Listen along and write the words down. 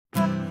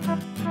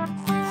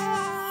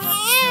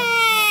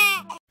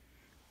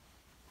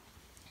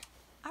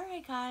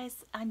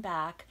guys, I'm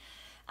back.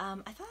 I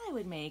thought I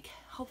would make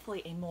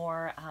hopefully a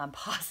more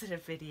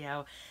positive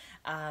video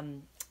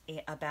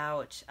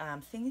about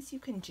things you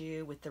can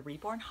do with the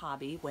Reborn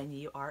hobby when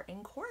you are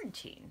in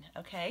quarantine.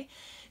 Okay,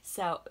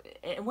 so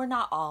and we're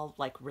not all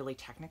like really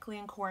technically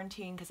in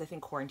quarantine, because I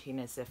think quarantine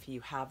is if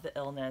you have the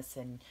illness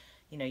and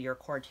you're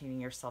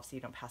quarantining yourself so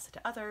you don't pass it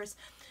to others.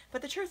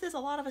 But the truth is, a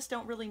lot of us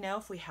don't really know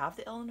if we have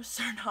the illness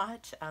or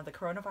not, the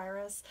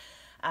coronavirus,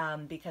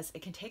 because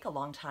it can take a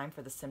long time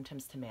for the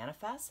symptoms to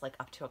manifest, like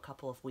up to a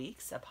couple of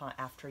weeks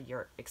after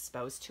you're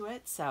exposed to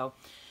it. So,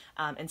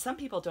 and some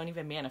people don't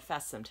even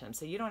manifest symptoms,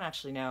 so you don't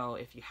actually know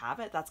if you have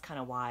it. That's kind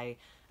of why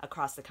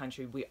across the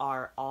country we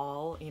are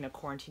all,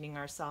 quarantining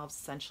ourselves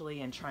essentially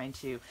and trying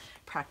to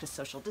practice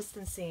social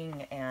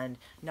distancing and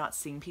not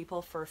seeing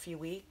people for a few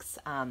weeks.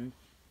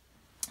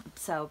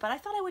 But I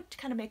thought I would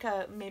kind of make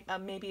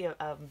maybe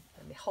a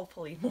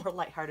hopefully more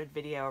lighthearted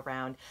video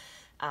around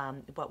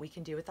what we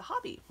can do with the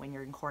hobby when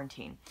you're in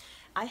quarantine.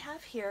 I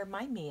have here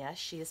my Mia.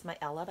 She is my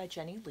Ella by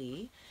Jennie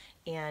Lee,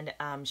 and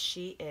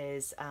she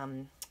is,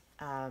 I'm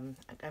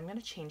going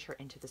to change her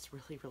into this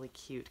really, really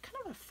cute, kind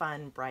of a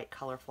fun, bright,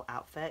 colorful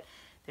outfit.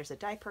 There's a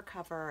diaper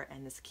cover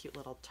and this cute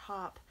little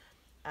top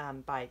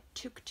by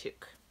xoxo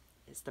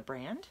is the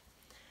brand.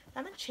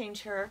 I'm going to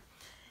change her.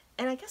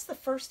 And I guess the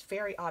first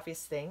very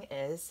obvious thing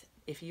is,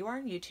 if you are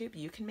on YouTube,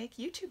 you can make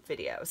YouTube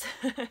videos.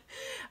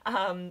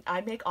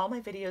 I make all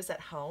my videos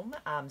at home,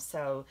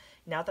 so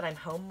now that I'm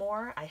home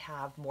more, I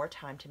have more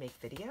time to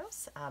make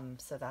videos,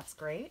 so that's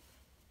great.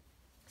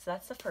 So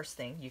that's the first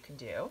thing you can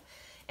do.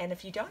 And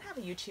if you don't have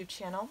a YouTube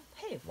channel,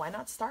 hey, why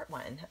not start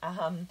one?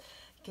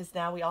 Because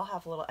now we all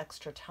have a little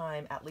extra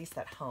time, at least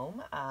at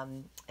home,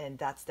 and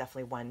that's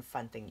definitely one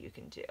fun thing you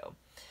can do.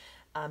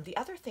 The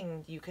other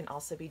thing you can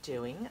also be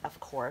doing, of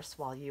course,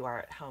 while you are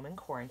at home in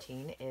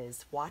quarantine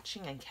is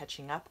watching and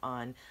catching up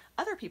on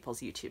other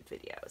people's YouTube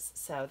videos.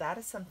 So that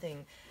is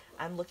something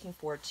I'm looking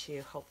forward to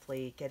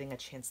hopefully getting a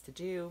chance to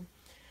do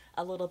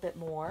a little bit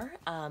more,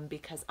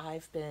 because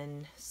I've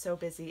been so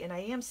busy, and I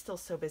am still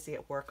so busy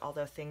at work,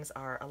 although things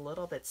are a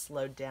little bit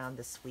slowed down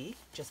this week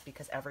just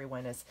because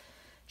everyone is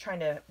trying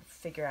to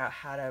figure out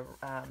how to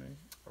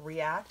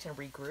react and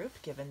regroup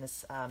given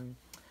this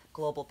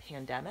global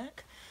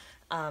pandemic.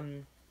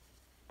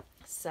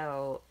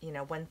 So,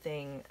 one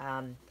thing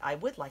I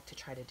would like to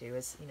try to do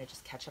is,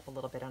 just catch up a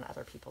little bit on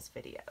other people's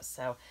videos.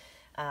 So,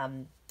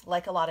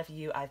 like a lot of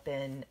you, I've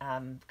been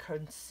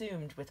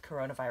consumed with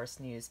coronavirus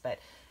news, but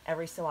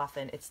every so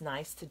often it's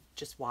nice to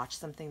just watch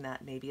something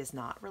that maybe is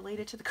not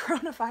related to the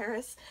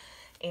coronavirus.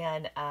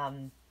 And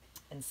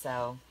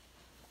so,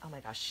 oh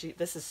my gosh,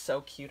 this is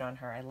so cute on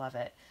her. I love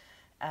it.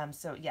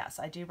 So yes,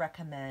 I do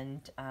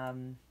recommend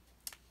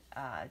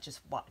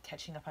just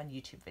catching up on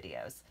YouTube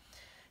videos.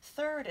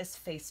 Third is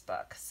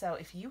Facebook. So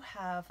if you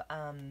have,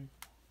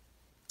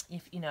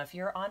 if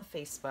you're on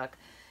Facebook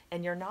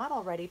and you're not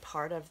already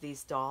part of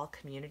these doll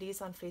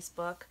communities on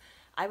Facebook,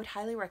 I would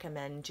highly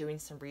recommend doing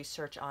some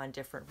research on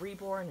different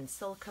Reborn and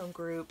silicone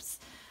groups.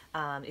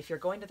 If you're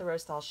going to the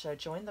Rose Doll Show,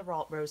 join the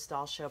Rose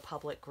Doll Show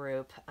public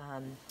group.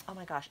 Oh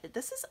my gosh,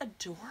 this is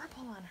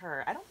adorable on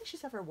her. I don't think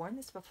she's ever worn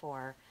this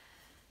before.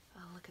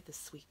 Oh, look at this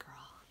sweet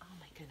girl. Oh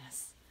my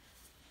goodness.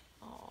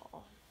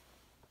 Oh,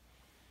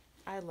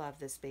 I love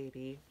this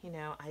baby.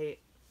 I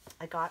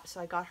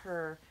got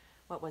her,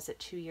 what was it,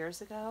 2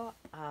 years ago?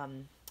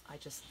 I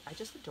just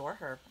adore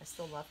her. I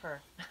still love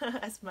her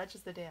as much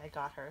as the day I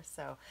got her.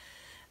 So,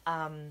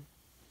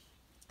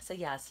 so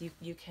yes,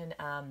 you can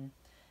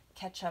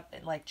catch up,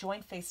 like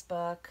join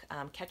Facebook,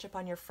 catch up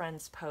on your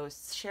friends'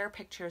 posts, share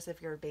pictures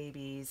of your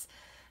babies.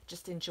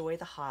 Just enjoy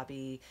the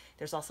hobby.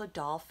 There's also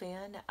Doll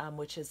Fan,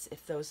 which is,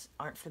 if those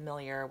aren't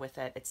familiar with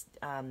it, it's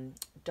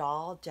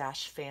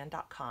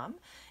doll-fan.com.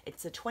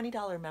 It's a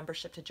 $20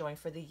 membership to join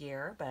for the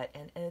year,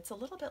 and it's a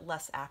little bit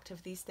less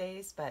active these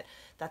days, but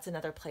that's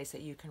another place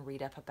that you can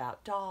read up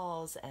about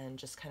dolls and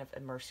just kind of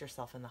immerse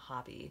yourself in the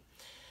hobby.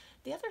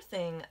 The other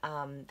thing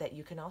that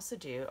you can also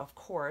do, of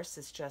course,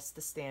 is just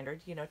the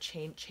standard,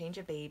 change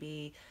a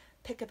baby,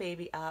 pick a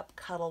baby up,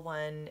 cuddle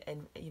one,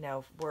 and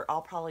we're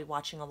all probably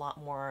watching a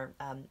lot more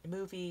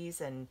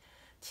movies and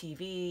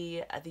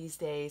TV these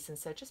days, and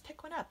so just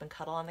pick one up and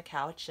cuddle on the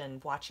couch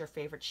and watch your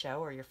favorite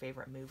show or your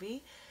favorite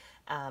movie,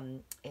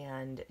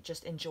 and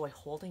just enjoy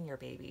holding your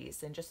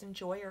babies and just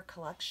enjoy your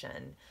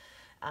collection.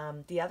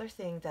 The other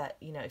thing that,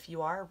 if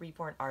you are a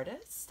Reborn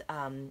artist,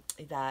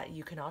 that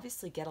you can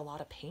obviously get a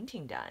lot of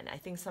painting done. I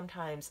think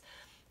sometimes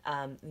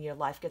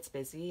life gets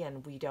busy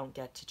and we don't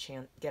get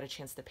a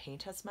chance to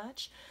paint as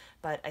much.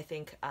 But I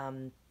think,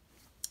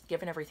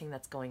 given everything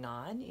that's going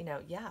on,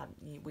 yeah,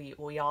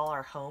 we all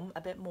are home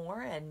a bit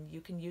more, and you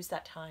can use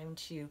that time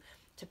to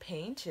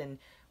paint and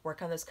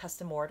work on those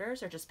custom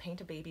orders or just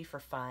paint a baby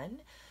for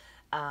fun.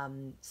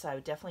 So I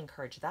would definitely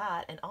encourage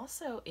that. And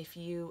also, if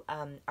you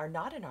are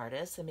not an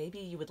artist and maybe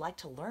you would like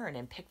to learn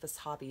and pick this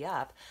hobby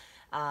up,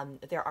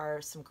 there are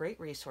some great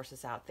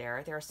resources out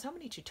there. There are so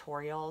many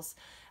tutorials.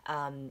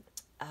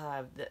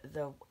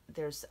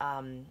 There's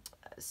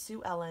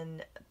Sue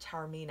Ellen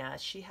Taormina,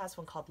 she has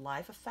one called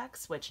Live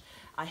Effects, which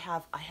I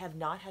have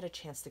not had a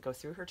chance to go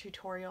through her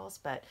tutorials,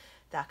 but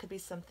that could be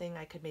something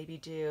I could maybe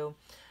do.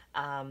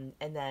 And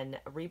then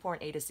Reborn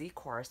A to Z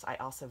course, I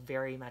also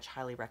very much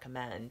highly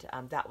recommend.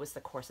 That was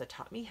the course that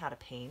taught me how to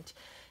paint.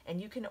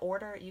 And you can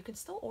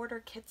still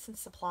order kits and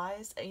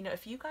supplies. You know,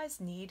 if you guys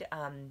need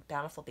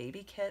Bountiful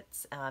Baby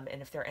kits,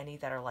 and if there are any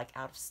that are like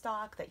out of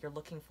stock that you're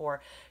looking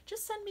for,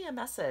 just send me a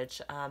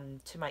message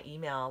to my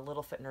email,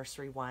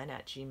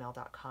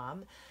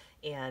 littlefitnursery1@gmail.com.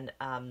 And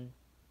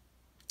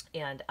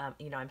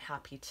you know, I'm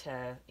happy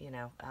to, you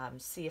know,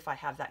 see if I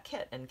have that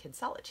kit and can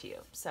sell it to you.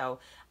 So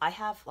I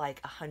have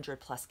like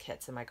 100+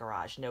 kits in my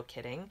garage, no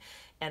kidding,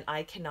 and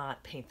I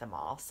cannot paint them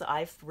all. So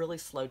I've really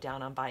slowed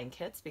down on buying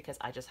kits because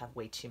I just have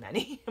way too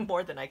many,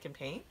 more than I can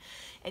paint.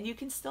 And you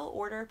can still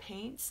order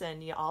paints,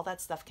 and you know, all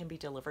that stuff can be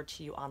delivered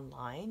to you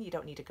online. You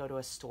don't need to go to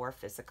a store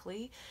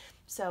physically.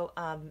 So,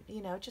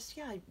 you know, just,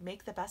 yeah,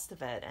 make the best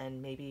of it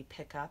and maybe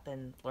pick up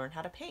and learn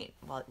how to paint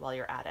while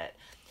you're at it.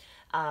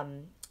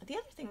 The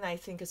other thing that I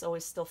think is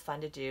always still fun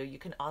to do, you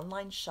can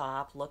online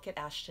shop, look at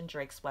Ashton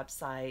Drake's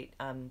website,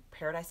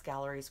 Paradise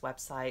Gallery's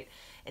website,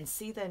 and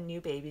see the new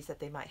babies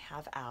that they might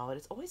have out.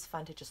 It's always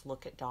fun to just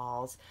look at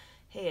dolls.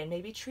 Hey, and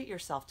maybe treat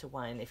yourself to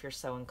one if you're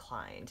so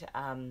inclined.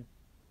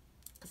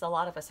 Because a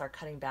lot of us are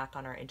cutting back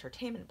on our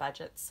entertainment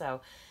budgets.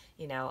 So,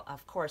 you know,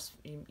 of course,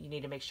 you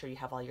need to make sure you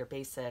have all your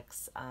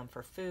basics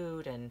for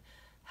food and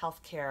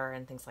healthcare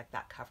and things like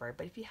that covered.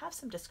 But if you have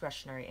some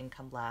discretionary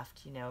income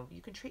left, you know,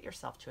 you can treat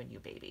yourself to a new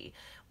baby.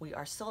 We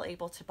are still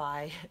able to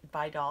buy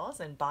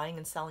dolls, and buying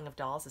and selling of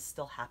dolls is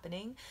still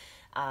happening.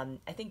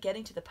 I think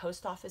getting to the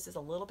post office is a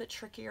little bit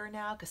trickier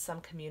now because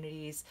some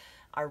communities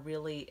are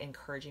really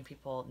encouraging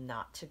people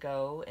not to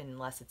go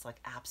unless it's like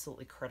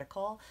absolutely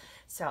critical.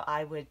 So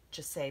I would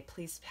just say,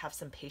 please have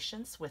some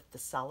patience with the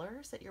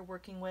sellers that you're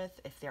working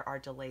with if there are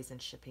delays in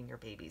shipping your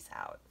babies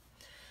out.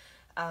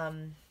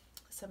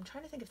 So I'm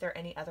trying to think if there are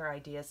any other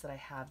ideas that I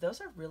have.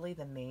 Those are really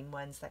the main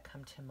ones that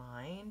come to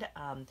mind.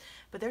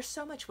 But there's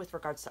so much with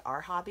regards to our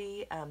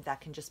hobby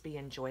that can just be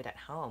enjoyed at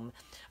home.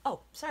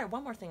 Oh, sorry,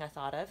 one more thing I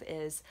thought of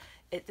is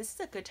this is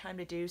a good time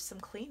to do some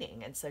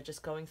cleaning. And so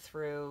just going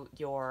through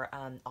your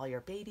all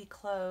your baby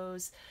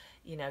clothes,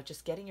 you know,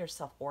 just getting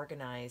yourself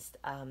organized.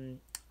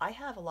 I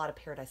have a lot of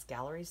Paradise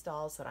Galleries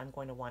dolls that I'm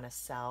going to want to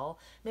sell.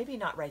 Maybe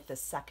not right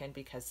this second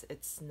because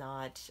it's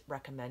not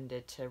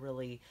recommended to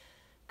really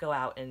go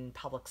out in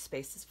public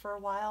spaces for a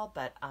while,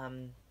 but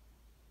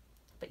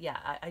yeah,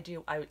 I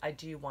do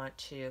want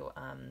to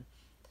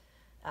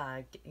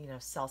you know,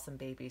 sell some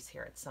babies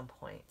here at some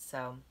point.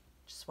 So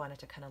just wanted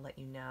to kind of let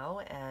you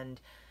know,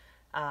 and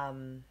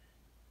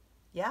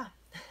yeah.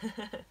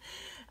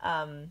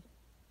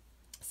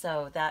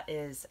 So that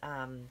is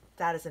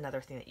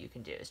another thing that you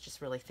can do, is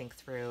just really think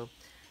through,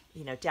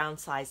 you know,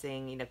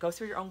 downsizing, you know, go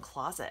through your own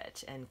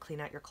closet and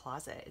clean out your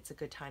closet. It's a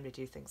good time to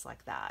do things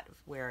like that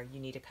where you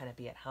need to kind of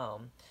be at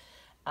home.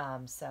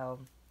 So,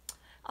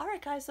 all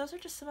right, guys, those are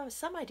just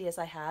some ideas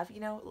I have. You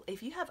know,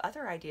 if you have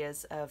other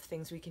ideas of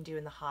things we can do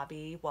in the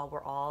hobby while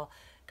we're all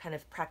kind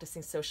of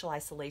practicing social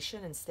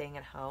isolation and staying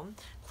at home,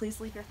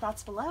 please leave your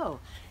thoughts below.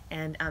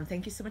 And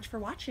thank you so much for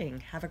watching.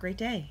 Have a great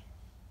day.